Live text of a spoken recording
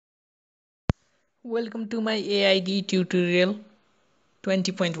Welcome to my Aide tutorial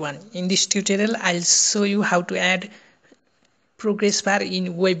 20.1. In this tutorial, I'll show you how to add progress bar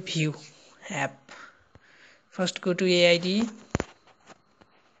in Webview app. First, go to Aide,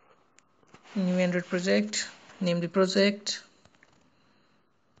 new Android project, name the project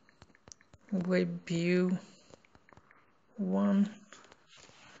Webview 1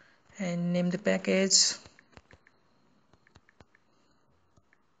 and name the package.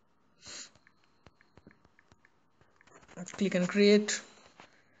 Click on create.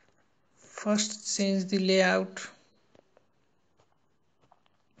 First, change the layout,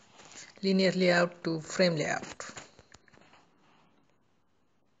 linear layout to frame layout.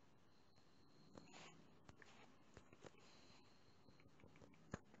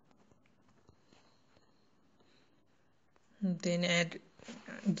 Then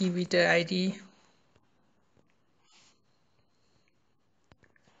give it an ID.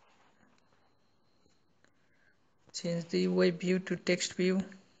 Change the web view to text view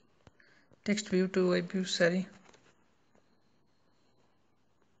to web view, sorry.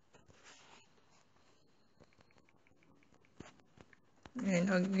 And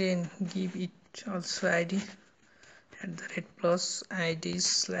again give it also ID @ id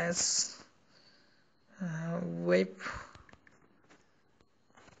 / web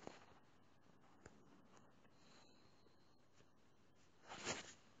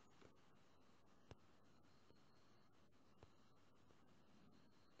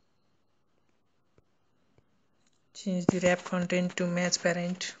change the wrap content to match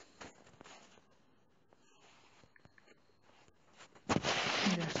parent.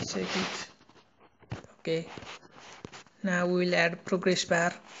 Just check it. Okay, now we will add progress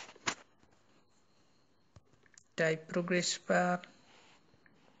bar. Type progress bar,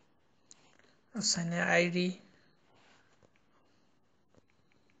 assign an ID,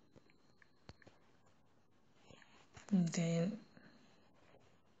 then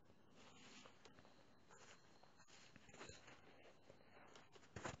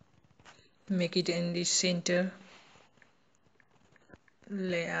make it in the center,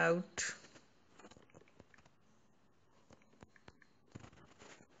 layout,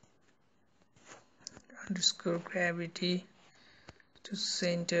 underscore gravity to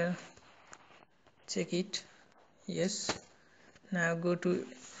center. Check it. Yes. Now go to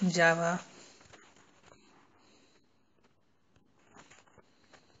Java,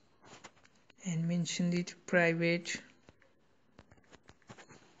 and mention it private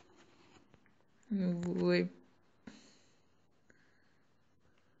web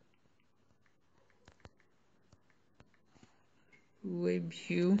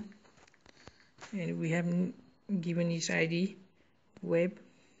view, and we have given its ID web.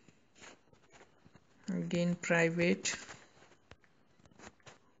 Again private.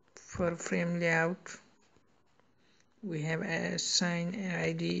 For frame layout we have assigned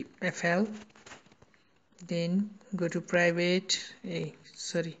ID FL. Then go to private,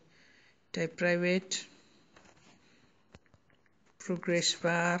 type private progress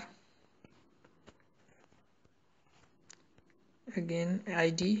bar, again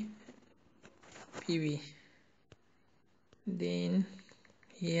ID PV. Then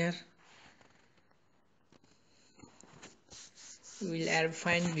here we'll add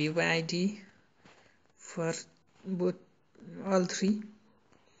find view by ID for all three.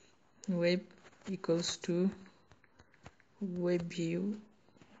 Web equals to web view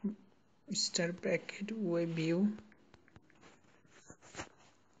start bracket web view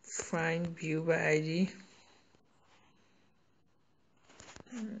find view by ID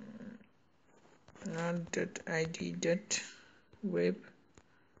 .id.web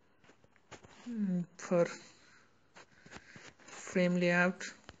for frame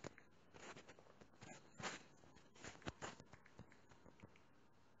layout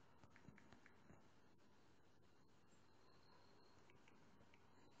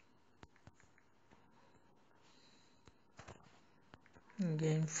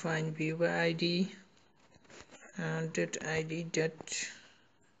again find view by ID .id.fl.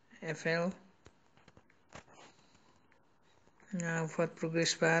 Now for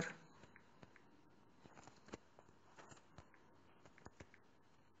progress bar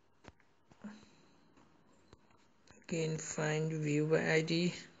again find view by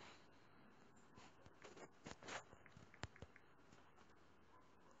ID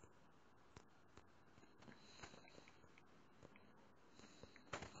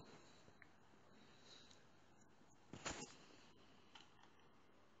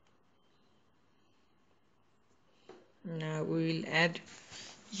now we will add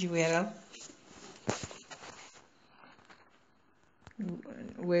URL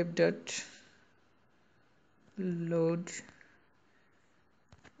web load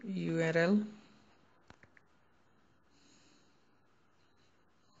URL,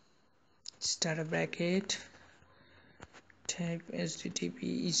 start a bracket, type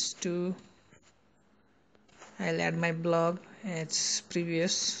http is to, I'll add my blog as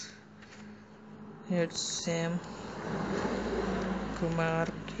previous. Here's Shyam Kumar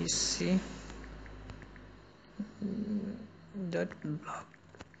KC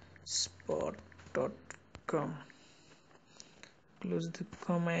 .blogspot.com. Close the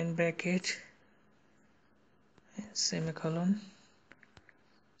comma and bracket and semicolon.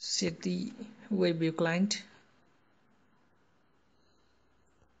 Set the Webview client.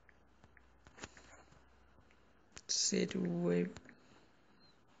 Set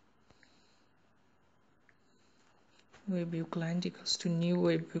Webview client equals to new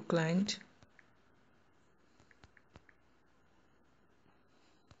Webview client.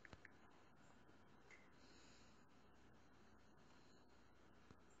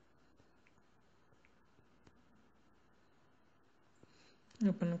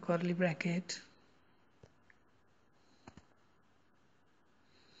 Open curly bracket.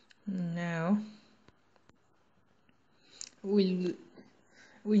 Now we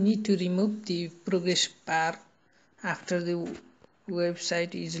need to remove the progress bar after the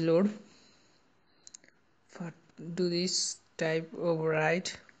website is loaded. For do this, type override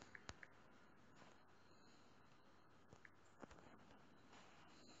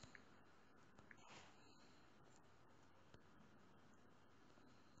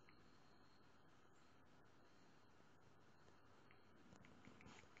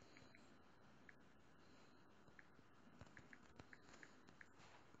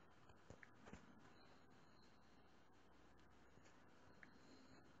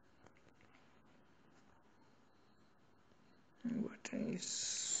what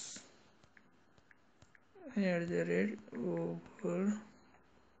is at the rate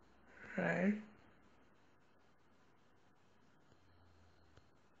override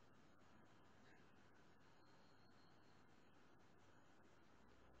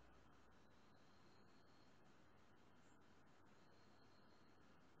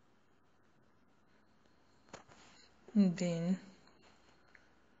then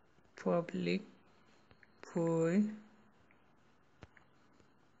public void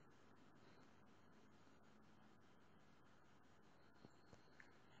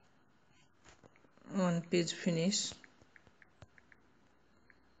on page finished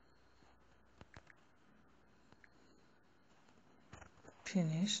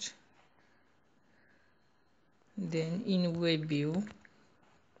then in Webview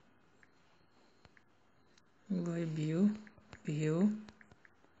view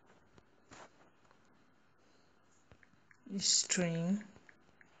string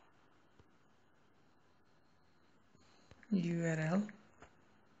URL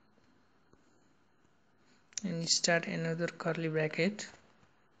and start another curly bracket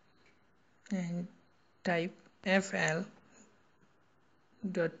and type fl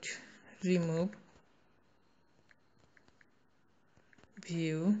dot remove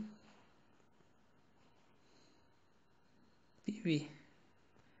view pb.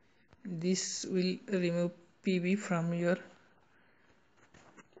 This will remove pb from your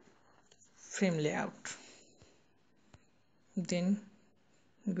frame layout. Then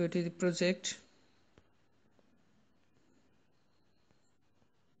go to the project,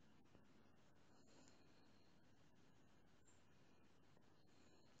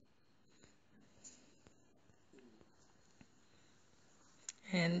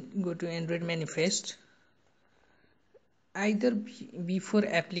 and go to Android manifest. Either before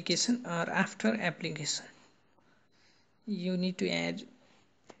application or after application, you need to add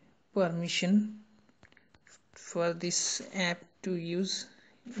permission for this app to use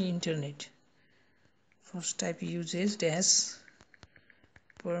internet. First type usage dash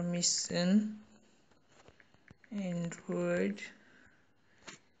permission Android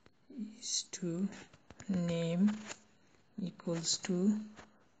is to name equals to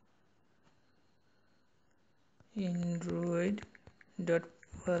Android dot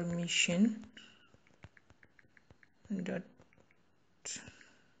permission dot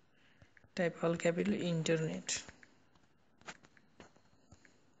type all capital internet.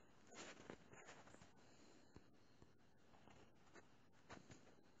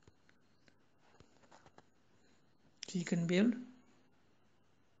 Click on build.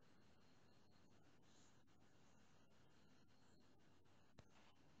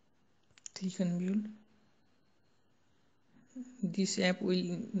 Click on build. This app will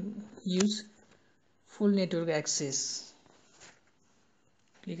use full network access.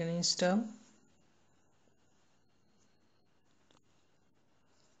 Click on install.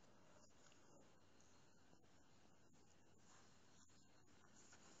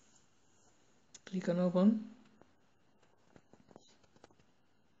 Click on open.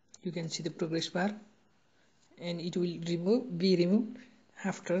 You can see the progress bar, and it will be removed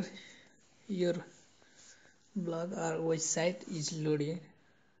after your blog or website is loaded.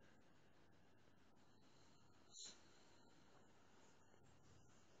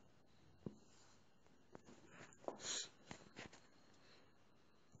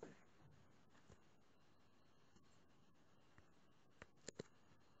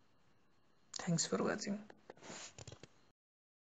 Thanks for watching.